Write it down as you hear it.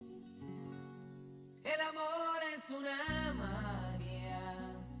una magia,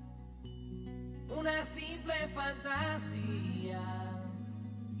 una simple fantasía.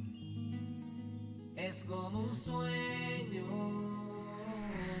 Es como un sueño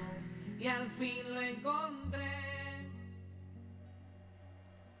y al fin lo encontré.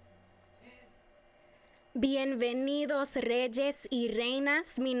 Bienvenidos reyes y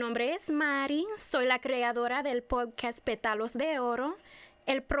reinas, mi nombre es Mari, soy la creadora del podcast Pétalos de Oro.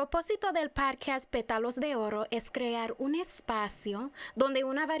 El propósito del podcast Pétalos de Oro es crear un espacio donde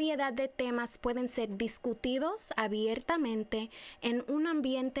una variedad de temas pueden ser discutidos abiertamente en un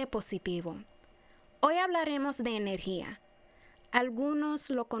ambiente positivo. Hoy hablaremos de energía.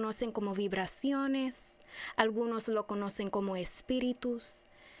 Algunos lo conocen como vibraciones, algunos lo conocen como espíritus.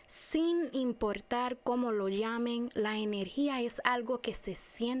 Sin importar cómo lo llamen, la energía es algo que se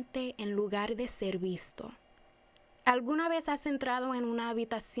siente en lugar de ser visto. ¿Alguna vez has entrado en una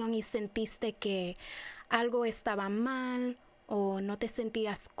habitación y sentiste que algo estaba mal o no te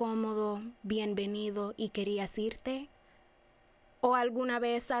sentías cómodo, bienvenido y querías irte? ¿O alguna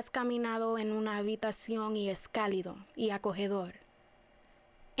vez has caminado en una habitación y es cálido y acogedor?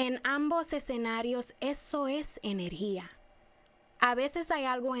 En ambos escenarios eso es energía. A veces hay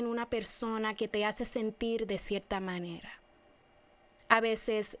algo en una persona que te hace sentir de cierta manera. A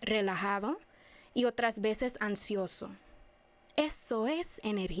veces relajado y otras veces ansioso. Eso es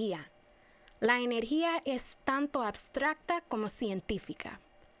energía. La energía es tanto abstracta como científica.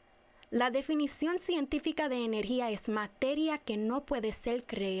 La definición científica de energía es materia que no puede ser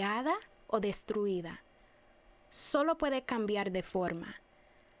creada o destruida. Solo puede cambiar de forma.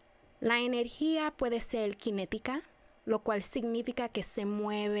 La energía puede ser cinética, lo cual significa que se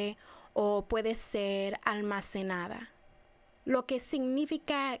mueve o puede ser almacenada, lo que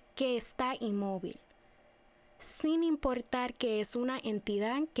significa que está inmóvil, sin importar que es una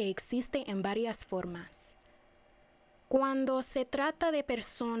entidad que existe en varias formas. Cuando se trata de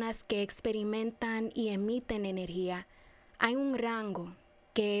personas que experimentan y emiten energía, hay un rango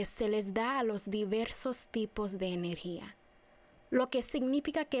que se les da a los diversos tipos de energía, lo que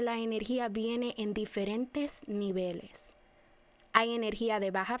significa que la energía viene en diferentes niveles. Hay energía de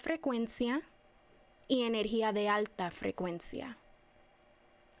baja frecuencia y energía de alta frecuencia.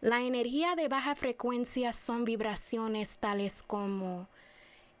 La energía de baja frecuencia son vibraciones tales como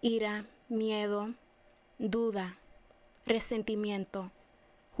ira, miedo, duda, resentimiento,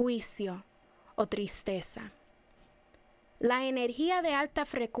 juicio o tristeza. La energía de alta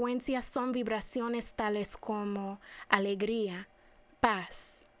frecuencia son vibraciones tales como alegría,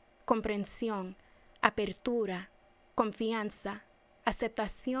 paz, comprensión, apertura, confianza,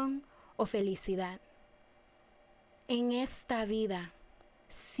 aceptación o felicidad. En esta vida,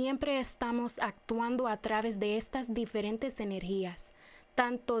 siempre estamos actuando a través de estas diferentes energías,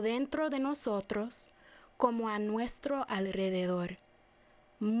 tanto dentro de nosotros como a nuestro alrededor.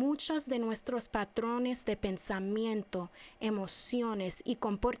 Muchos de nuestros patrones de pensamiento, emociones y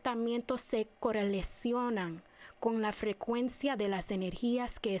comportamientos se correlacionan con la frecuencia de las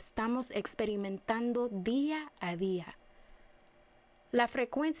energías que estamos experimentando día a día. La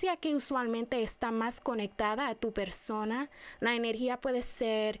frecuencia que usualmente está más conectada a tu persona, la energía puede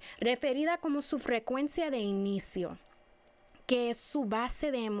ser referida como su frecuencia de inicio, que es su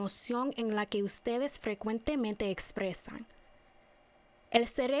base de emoción en la que ustedes frecuentemente expresan. El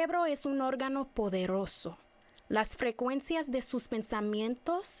cerebro es un órgano poderoso. Las frecuencias de sus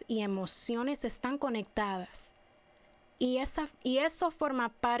pensamientos y emociones están conectadas. Y eso forma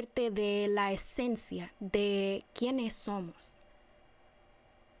parte de la esencia de quiénes somos.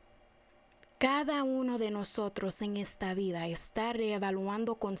 Cada uno de nosotros en esta vida está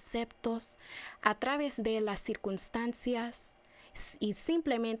reevaluando conceptos a través de las circunstancias y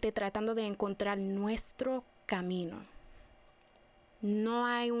simplemente tratando de encontrar nuestro camino. No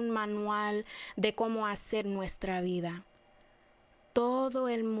hay un manual de cómo hacer nuestra vida. Todo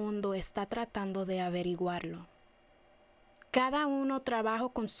el mundo está tratando de averiguarlo. Cada uno trabaja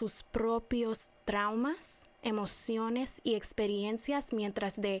con sus propios traumas, emociones y experiencias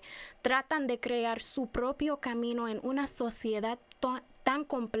mientras tratan de crear su propio camino en una sociedad tan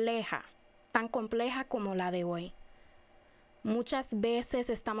compleja como la de hoy. Muchas veces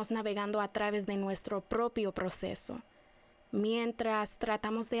estamos navegando a través de nuestro propio proceso, mientras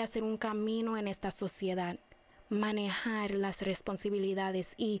tratamos de hacer un camino en esta sociedad. Manejar las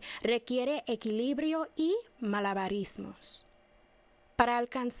responsabilidades y requiere equilibrio y malabarismos para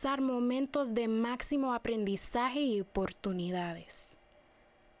alcanzar momentos de máximo aprendizaje y oportunidades.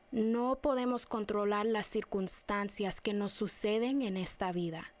 No podemos controlar las circunstancias que nos suceden en esta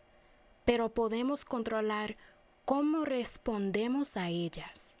vida, pero podemos controlar cómo respondemos a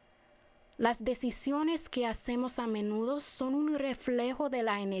ellas. Las decisiones que hacemos a menudo son un reflejo de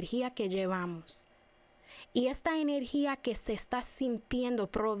la energía que llevamos. Y esta energía que se está sintiendo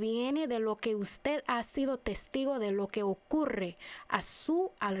proviene de lo que usted ha sido testigo de lo que ocurre a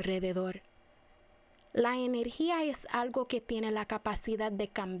su alrededor. La energía es algo que tiene la capacidad de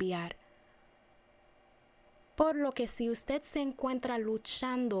cambiar. Por lo que si usted se encuentra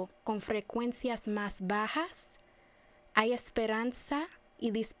luchando con frecuencias más bajas, hay esperanza y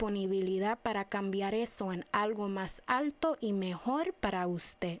disponibilidad para cambiar eso en algo más alto y mejor para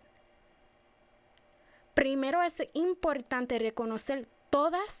usted. Primero es importante reconocer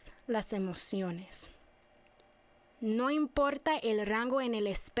todas las emociones. No importa el rango en el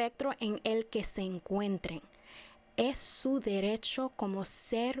espectro en el que se encuentren, es su derecho como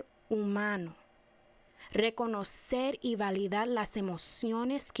ser humano reconocer y validar las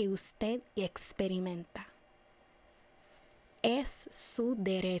emociones que usted experimenta. Es su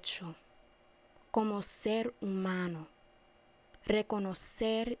derecho como ser humano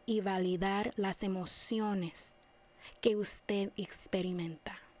reconocer y validar las emociones que usted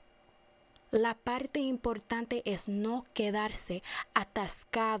experimenta. La parte importante es no quedarse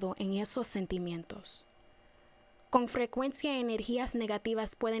atascado en esos sentimientos. Con frecuencia, energías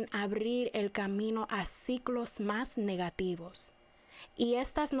negativas pueden abrir el camino a ciclos más negativos, y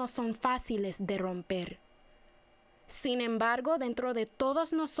estas no son fáciles de romper. Sin embargo, dentro de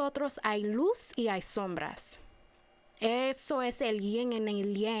todos nosotros hay luz y hay sombras. Eso es el yin en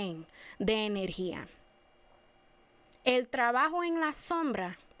el yang de energía. El trabajo en la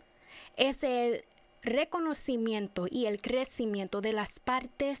sombra es el reconocimiento y el crecimiento de las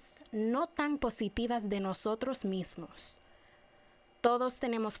partes no tan positivas de nosotros mismos. Todos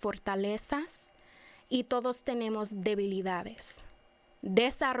tenemos fortalezas y todos tenemos debilidades.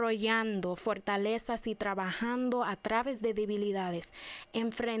 Desarrollando fortalezas y trabajando a través de debilidades,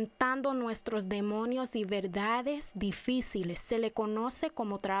 enfrentando nuestros demonios y verdades difíciles, se le conoce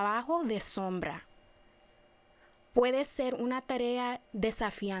como trabajo de sombra. Puede ser una tarea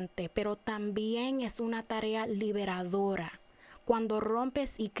desafiante, pero también es una tarea liberadora. Cuando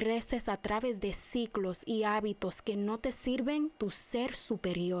rompes y creces a través de ciclos y hábitos que no te sirven tu ser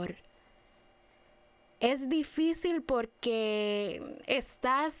superior. Es difícil porque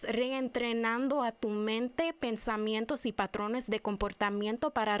estás reentrenando a tu mente pensamientos y patrones de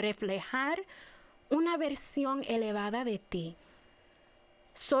comportamiento para reflejar una versión elevada de ti.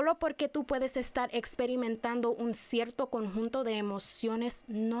 Solo porque tú puedes estar experimentando un cierto conjunto de emociones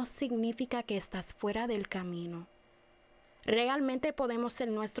no significa que estás fuera del camino. Realmente podemos ser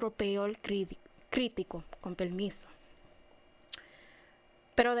nuestro peor crítico, con permiso.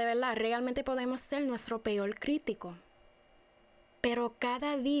 Pero de verdad, realmente podemos ser nuestro peor crítico. Pero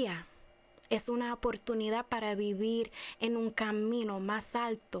cada día es una oportunidad para vivir en un camino más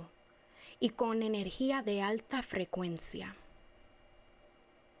alto y con energía de alta frecuencia.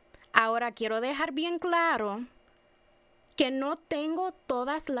 Ahora quiero dejar bien claro que no tengo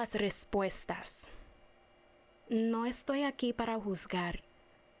todas las respuestas. No estoy aquí para juzgar.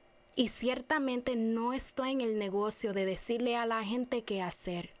 Y ciertamente no estoy en el negocio de decirle a la gente qué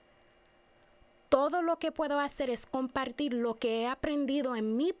hacer. Todo lo que puedo hacer es compartir lo que he aprendido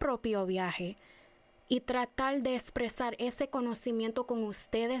en mi propio viaje y tratar de expresar ese conocimiento con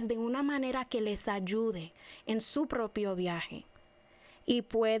ustedes de una manera que les ayude en su propio viaje. Y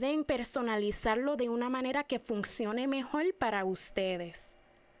pueden personalizarlo de una manera que funcione mejor para ustedes.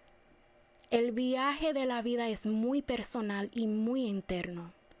 El viaje de la vida es muy personal y muy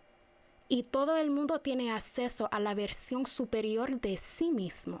interno. Y todo el mundo tiene acceso a la versión superior de sí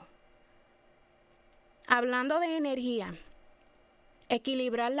mismo. Hablando de energía,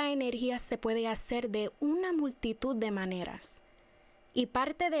 equilibrar la energía se puede hacer de una multitud de maneras. Y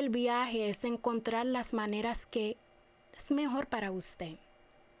parte del viaje es encontrar las maneras que es mejor para usted.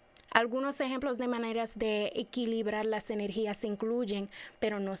 Algunos ejemplos de maneras de equilibrar las energías incluyen,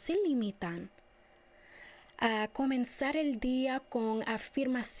 pero no se limitan, a comenzar el día con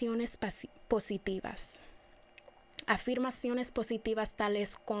afirmaciones positivas. Afirmaciones positivas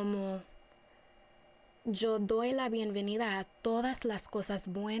tales como: yo doy la bienvenida a todas las cosas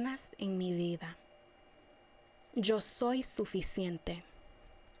buenas en mi vida. Yo soy suficiente.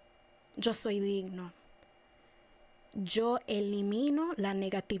 Yo soy digno. Yo elimino la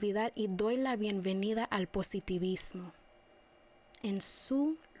negatividad y doy la bienvenida al positivismo en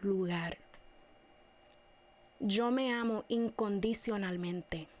su lugar. Yo me amo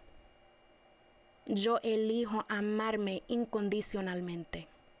incondicionalmente. Yo elijo amarme incondicionalmente.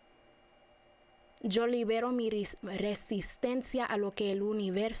 Yo libero mi resistencia a lo que el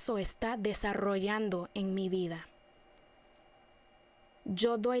universo está desarrollando en mi vida.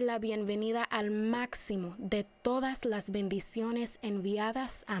 Yo doy la bienvenida al máximo de todas las bendiciones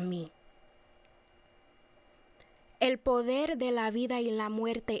enviadas a mí. El poder de la vida y la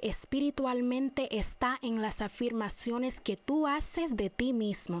muerte espiritualmente está en las afirmaciones que tú haces de ti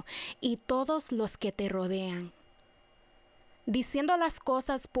mismo y todos los que te rodean. Diciendo las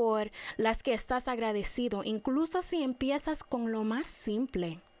cosas por las que estás agradecido, incluso si empiezas con lo más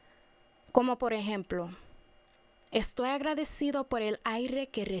simple, como por ejemplo, estoy agradecido por el aire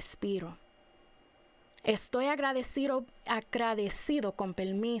que respiro. Estoy agradecido con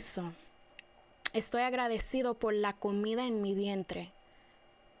permiso. Estoy agradecido por la comida en mi vientre.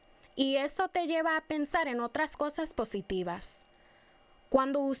 Y eso te lleva a pensar en otras cosas positivas.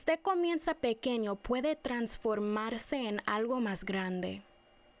 Cuando usted comienza pequeño, puede transformarse en algo más grande.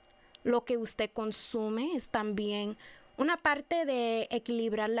 Lo que usted consume es también una parte de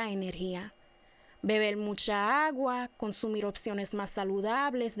equilibrar la energía. Beber mucha agua, consumir opciones más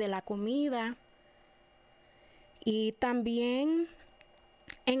saludables de la comida y también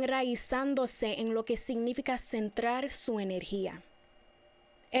enraizándose en lo que significa centrar su energía.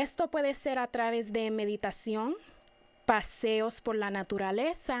 Esto puede ser a través de meditación, paseos por la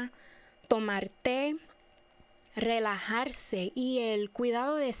naturaleza, tomar té, relajarse y el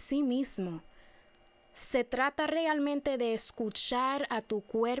cuidado de sí mismo. Se trata realmente de escuchar a tu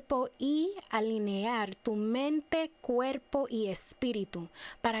cuerpo y alinear tu mente, cuerpo y espíritu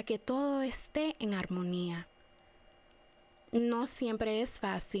para que todo esté en armonía. No siempre es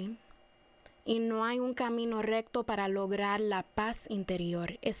fácil y no hay un camino recto para lograr la paz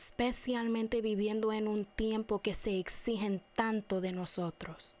interior, especialmente viviendo en un tiempo que se exigen tanto de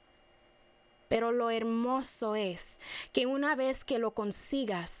nosotros. Pero lo hermoso es que una vez que lo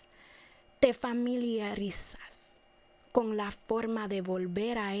consigas, te familiarizas con la forma de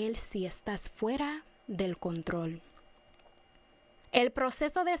volver a él si estás fuera del control. El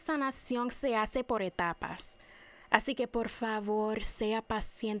proceso de sanación se hace por etapas. Así que por favor, sea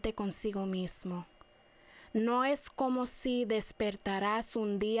paciente consigo mismo. No es como si despertarás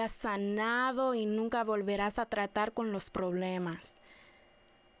un día sanado y nunca volverás a tratar con los problemas.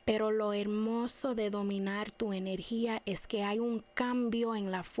 Pero lo hermoso de dominar tu energía es que hay un cambio en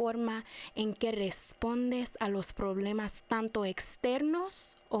la forma en que respondes a los problemas tanto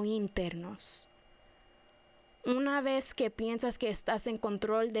externos o internos. Una vez que piensas que estás en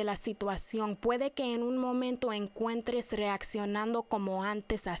control de la situación, puede que en un momento encuentres reaccionando como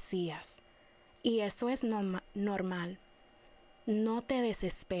antes hacías. Y eso es normal. No te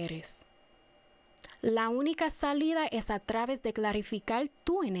desesperes. La única salida es a través de clarificar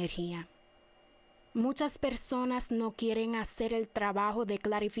tu energía. Muchas personas no quieren hacer el trabajo de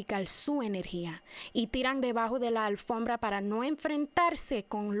clarificar su energía y tiran debajo de la alfombra para no enfrentarse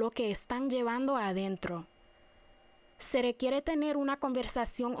con lo que están llevando adentro. Se requiere tener una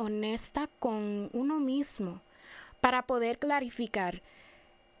conversación honesta con uno mismo para poder clarificar.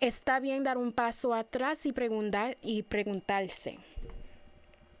 Está bien dar un paso atrás y preguntarse,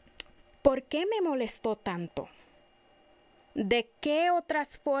 ¿por qué me molestó tanto? ¿De qué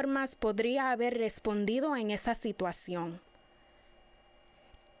otras formas podría haber respondido en esa situación?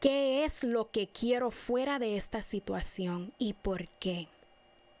 ¿Qué es lo que quiero fuera de esta situación y por qué?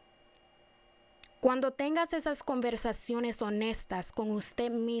 Cuando tengas esas conversaciones honestas con usted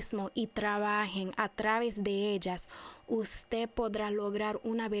mismo y trabajen a través de ellas, usted podrá lograr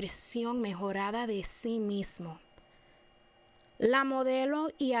una versión mejorada de sí mismo. La modelo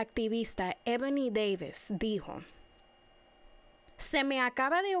y activista Ebony Davis dijo: "Se me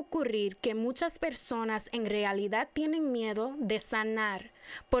acaba de ocurrir que muchas personas en realidad tienen miedo de sanar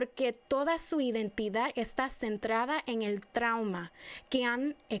porque toda su identidad está centrada en el trauma que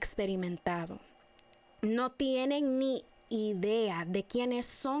han experimentado. No tienen ni idea de quiénes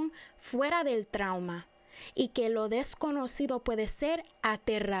son fuera del trauma y que lo desconocido puede ser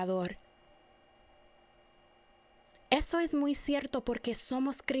aterrador. Eso es muy cierto porque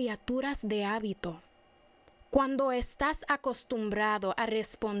somos criaturas de hábito. Cuando estás acostumbrado a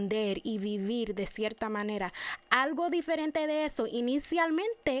responder y vivir de cierta manera, algo diferente de eso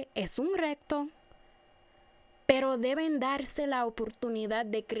inicialmente es un reto. Pero deben darse la oportunidad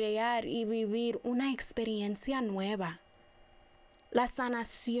de crear y vivir una experiencia nueva. La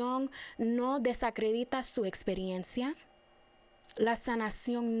sanación no desacredita su experiencia. La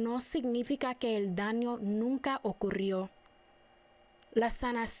sanación no significa que el daño nunca ocurrió. La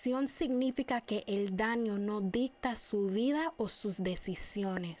sanación significa que el daño no dicta su vida o sus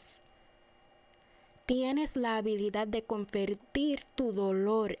decisiones. Tienes la habilidad de convertir tu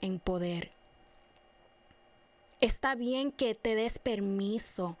dolor en poder. Está bien que te des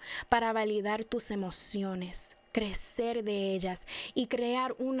permiso para validar tus emociones. crecer de ellas y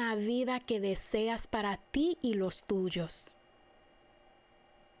crear una vida que deseas para ti y los tuyos.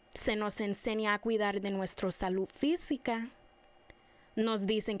 Se nos enseña a cuidar de nuestra salud física. Nos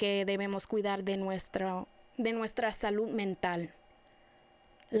dicen que debemos cuidar de nuestra salud mental.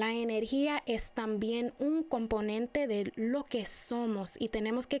 La energía es también un componente de lo que somos y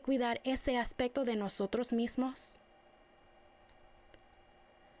tenemos que cuidar ese aspecto de nosotros mismos.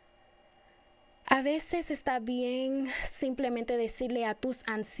 A veces está bien simplemente decirle a tus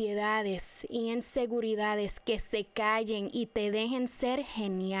ansiedades y inseguridades que se callen y te dejen ser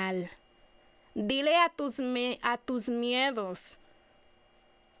genial. Dile a tus miedos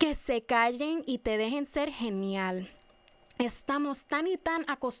que se callen y te dejen ser genial. Estamos tan y tan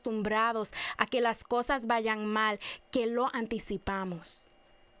acostumbrados a que las cosas vayan mal que lo anticipamos.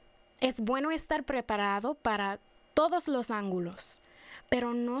 Es bueno estar preparado para todos los ángulos,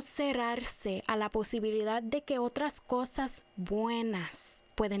 pero no cerrarse a la posibilidad de que otras cosas buenas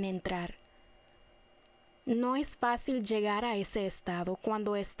pueden entrar. No es fácil llegar a ese estado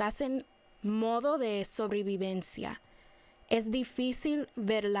cuando estás en modo de sobrevivencia. Es difícil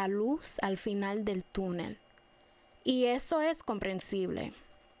ver la luz al final del túnel. Y eso es comprensible.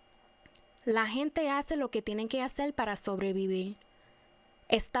 La gente hace lo que tienen que hacer para sobrevivir.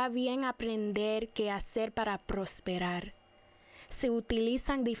 Está bien aprender qué hacer para prosperar. Se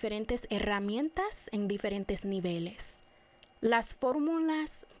utilizan diferentes herramientas en diferentes niveles. Las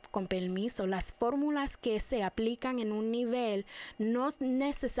fórmulas que se aplican en un nivel no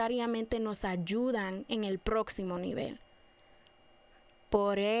necesariamente nos ayudan en el próximo nivel.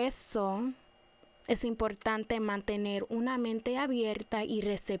 Por eso es importante mantener una mente abierta y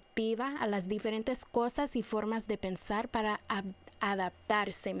receptiva a las diferentes cosas y formas de pensar para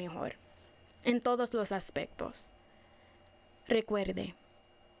adaptarse mejor en todos los aspectos. Recuerde,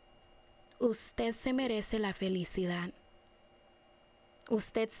 usted se merece la felicidad.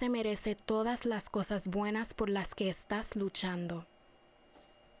 Usted se merece todas las cosas buenas por las que estás luchando.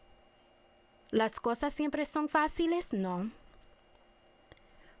 ¿Las cosas siempre son fáciles? No.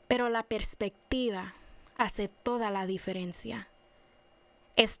 Pero la perspectiva hace toda la diferencia.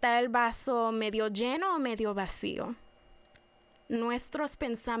 ¿Está el vaso medio lleno o medio vacío? Nuestros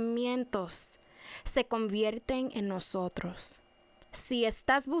pensamientos se convierten en nosotros. Si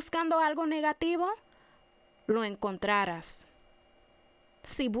estás buscando algo negativo, lo encontrarás.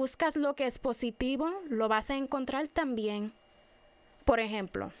 Si buscas lo que es positivo, lo vas a encontrar también. Por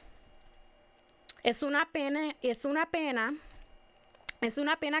ejemplo, es una pena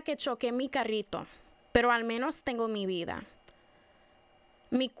que choqué mi carrito, pero al menos tengo mi vida.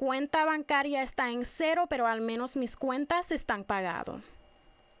 Mi cuenta bancaria está en 0, pero al menos mis cuentas están pagadas.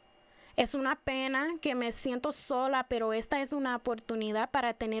 Es una pena que me siento sola, pero esta es una oportunidad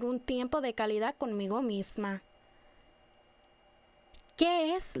para tener un tiempo de calidad conmigo misma.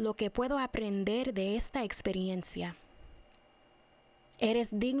 ¿Qué es lo que puedo aprender de esta experiencia?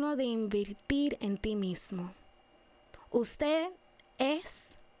 Eres digno de invertir en ti mismo. Usted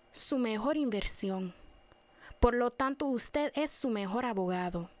es su mejor inversión. Por lo tanto, usted es su mejor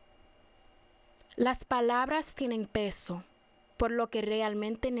abogado. Las palabras tienen peso por lo que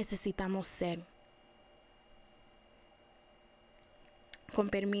realmente necesitamos ser. Con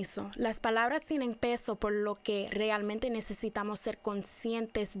permiso, las palabras tienen peso por lo que realmente necesitamos ser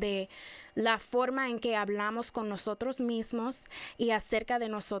conscientes de la forma en que hablamos con nosotros mismos y acerca de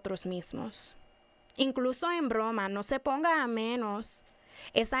nosotros mismos. Incluso en broma, no se ponga a menos.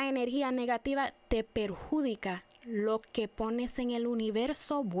 Esa energía negativa te perjudica. Lo que pones en el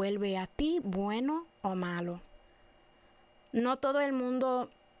universo vuelve a ti, bueno o malo. No todo el mundo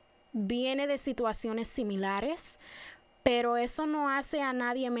viene de situaciones similares, pero eso no hace a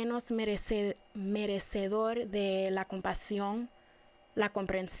nadie menos merecedor de la compasión, la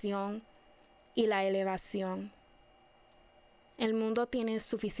comprensión y la elevación. El mundo tiene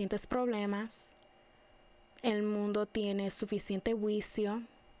suficientes problemas. El mundo tiene suficiente juicio.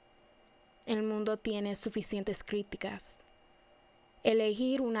 El mundo tiene suficientes críticas.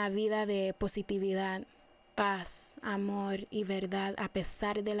 Elegir una vida de positividad, paz, amor y verdad a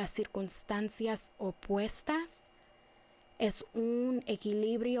pesar de las circunstancias opuestas es un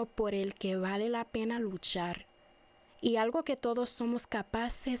equilibrio por el que vale la pena luchar y algo que todos somos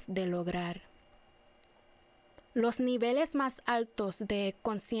capaces de lograr. Los niveles más altos de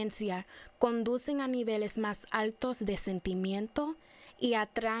conciencia conducen a niveles más altos de sentimiento y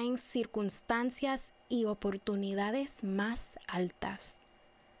atraen circunstancias y oportunidades más altas.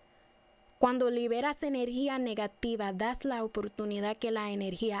 Cuando liberas energía negativa, das la oportunidad que la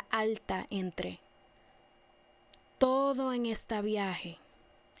energía alta entre. Todo en este viaje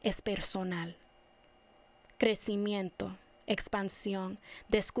es personal. crecimiento, expansión,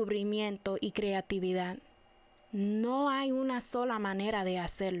 descubrimiento y creatividad. No hay una sola manera de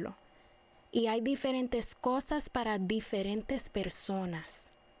hacerlo. Y hay diferentes cosas para diferentes personas.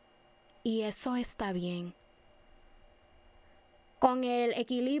 Y eso está bien. Con el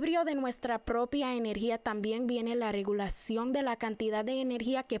equilibrio de nuestra propia energía también viene la regulación de la cantidad de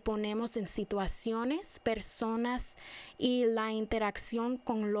energía que ponemos en situaciones, personas y la interacción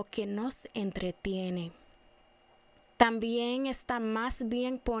con lo que nos entretiene. También está más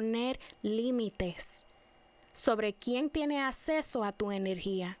bien poner límites sobre quién tiene acceso a tu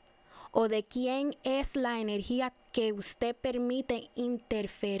energía o de quién es la energía que usted permite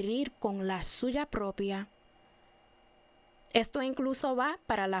interferir con la suya propia. Esto incluso va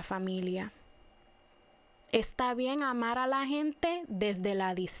para la familia. Está bien amar a la gente desde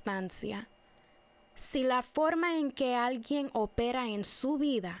la distancia. Si la forma en que alguien opera en su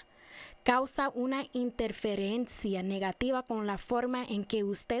vida causa una interferencia negativa con la forma en que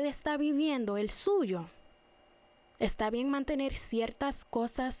usted está viviendo el suyo, está bien mantener ciertas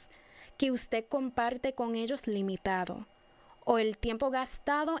cosas que usted comparte con ellos limitado o el tiempo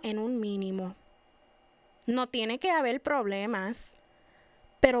gastado en un mínimo. No tiene que haber problemas,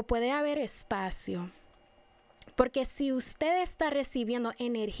 pero puede haber espacio. Porque si usted está recibiendo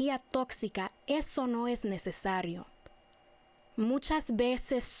energía tóxica, eso no es necesario. Muchas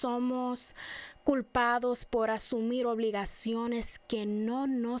veces somos culpados por asumir obligaciones que no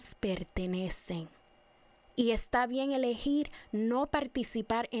nos pertenecen. Y está bien elegir no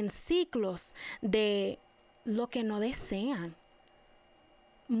participar en ciclos de lo que no desean.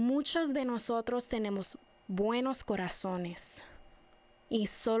 Muchos de nosotros tenemos buenos corazones y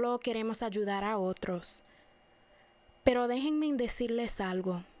solo queremos ayudar a otros. Pero déjenme decirles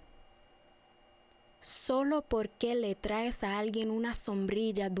algo. Solo porque le traes a alguien una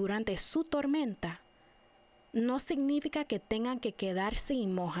sombrilla durante su tormenta, no significa que tengan que quedarse y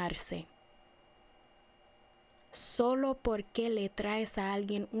mojarse. Solo porque le traes a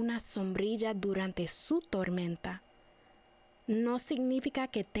alguien una sombrilla durante su tormenta, no significa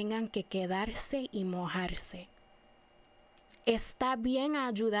que tengan que quedarse y mojarse. Está bien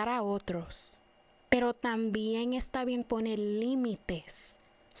ayudar a otros, pero también está bien poner límites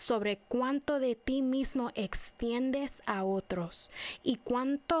sobre cuánto de ti mismo extiendes a otros y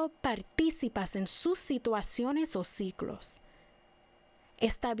cuánto participas en sus situaciones o ciclos.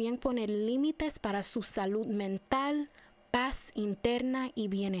 Está bien poner límites para su salud mental, paz interna y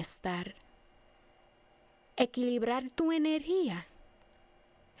bienestar. Equilibrar tu energía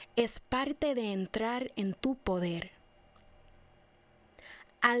es parte de entrar en tu poder.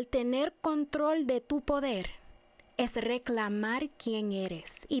 Al tener control de tu poder, es reclamar quién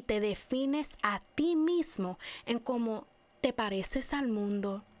eres y te defines a ti mismo en cómo te pareces al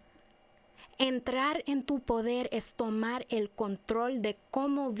mundo. Entrar en tu poder es tomar el control de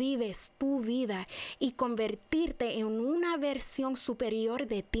cómo vives tu vida y convertirte en una versión superior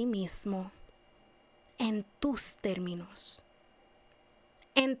de ti mismo, en tus términos.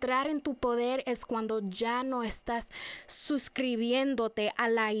 Entrar en tu poder es cuando ya no estás suscribiéndote a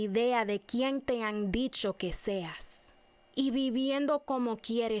la idea de quién te han dicho que seas y viviendo como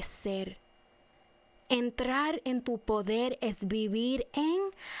quieres ser. Entrar en tu poder es vivir en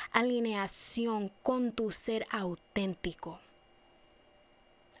alineación con tu ser auténtico.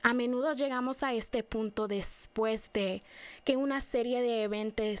 A menudo llegamos a este punto después de que una serie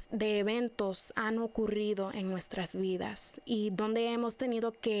de eventos han ocurrido en nuestras vidas y donde hemos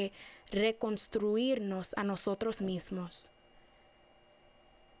tenido que reconstruirnos a nosotros mismos,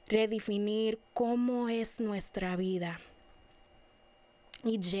 redefinir cómo es nuestra vida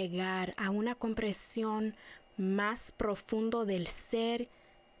y llegar a una comprensión más profunda del ser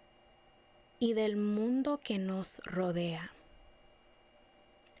y del mundo que nos rodea.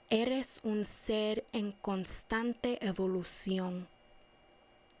 Eres un ser en constante evolución.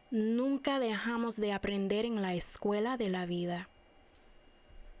 Nunca dejamos de aprender en la escuela de la vida.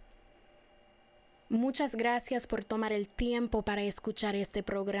 Muchas gracias por tomar el tiempo para escuchar este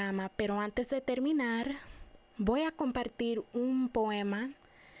programa, pero antes de terminar, voy a compartir un poema.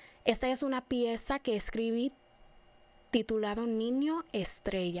 Esta es una pieza que escribí titulado Niño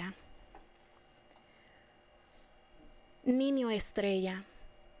Estrella. Niño Estrella.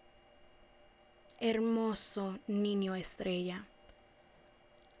 Hermoso niño estrella.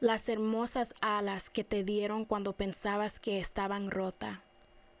 Las hermosas alas que te dieron cuando pensabas que estaban rotas.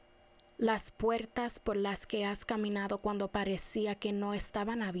 Las puertas por las que has caminado cuando parecía que no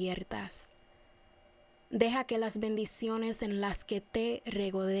estaban abiertas. Deja que las bendiciones en las que te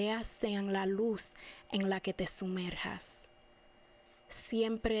regodeas sean la luz en la que te sumerjas.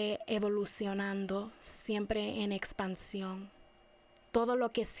 siempre evolucionando, siempre en expansión. Todo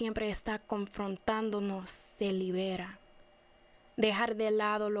lo que siempre está confrontándonos se libera. Dejar de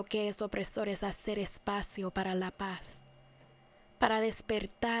lado lo que es opresor es hacer espacio para la paz, para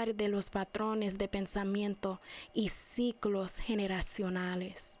despertar de los patrones de pensamiento y ciclos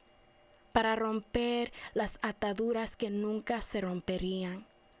generacionales, para romper las ataduras que nunca se romperían,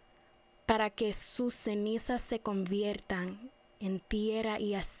 para que sus cenizas se conviertan en tierra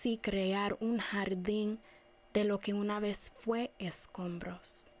y así crear un jardín de lo que una vez fue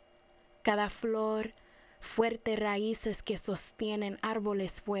escombros. Cada flor, fuertes raíces que sostienen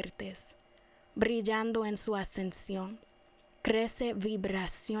árboles fuertes, brillando en su ascensión, crece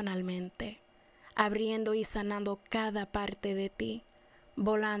vibracionalmente, abriendo y sanando cada parte de ti,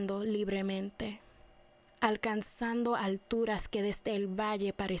 volando libremente, alcanzando alturas que desde el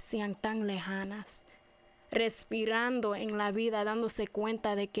valle parecían tan lejanas, respirando en la vida, dándose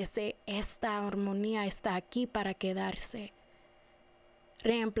cuenta de que esta armonía está aquí para quedarse.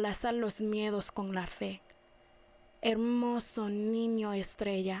 Reemplazar los miedos con la fe. Hermoso niño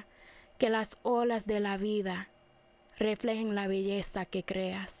estrella, que las olas de la vida reflejen la belleza que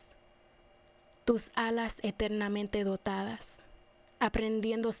creas. Tus alas eternamente dotadas,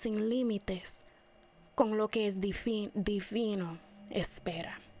 aprendiendo sin límites, con lo que es divino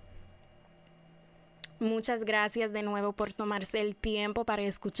espera. Muchas gracias de nuevo por tomarse el tiempo para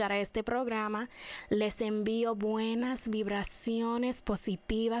escuchar a este programa. Les envío buenas vibraciones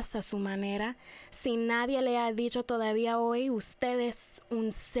positivas a su manera. Si nadie le ha dicho todavía hoy, usted es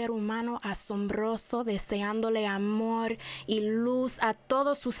un ser humano asombroso, deseándole amor y luz a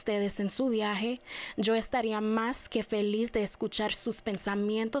todos ustedes en su viaje. Yo estaría más que feliz de escuchar sus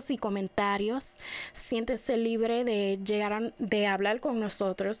pensamientos y comentarios. Siéntese libre de hablar con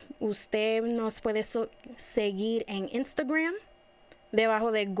nosotros. Usted nos puede seguir en Instagram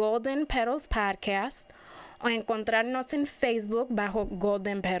debajo de GoldenPetals Podcast o encontrarnos en Facebook bajo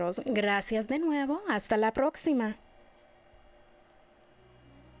GoldenPetals. Gracias de nuevo. Hasta la próxima.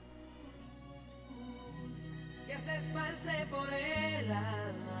 Que se esparce por el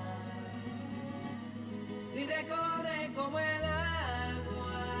alma y recorre como el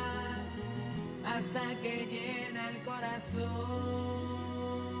agua hasta que llena el corazón.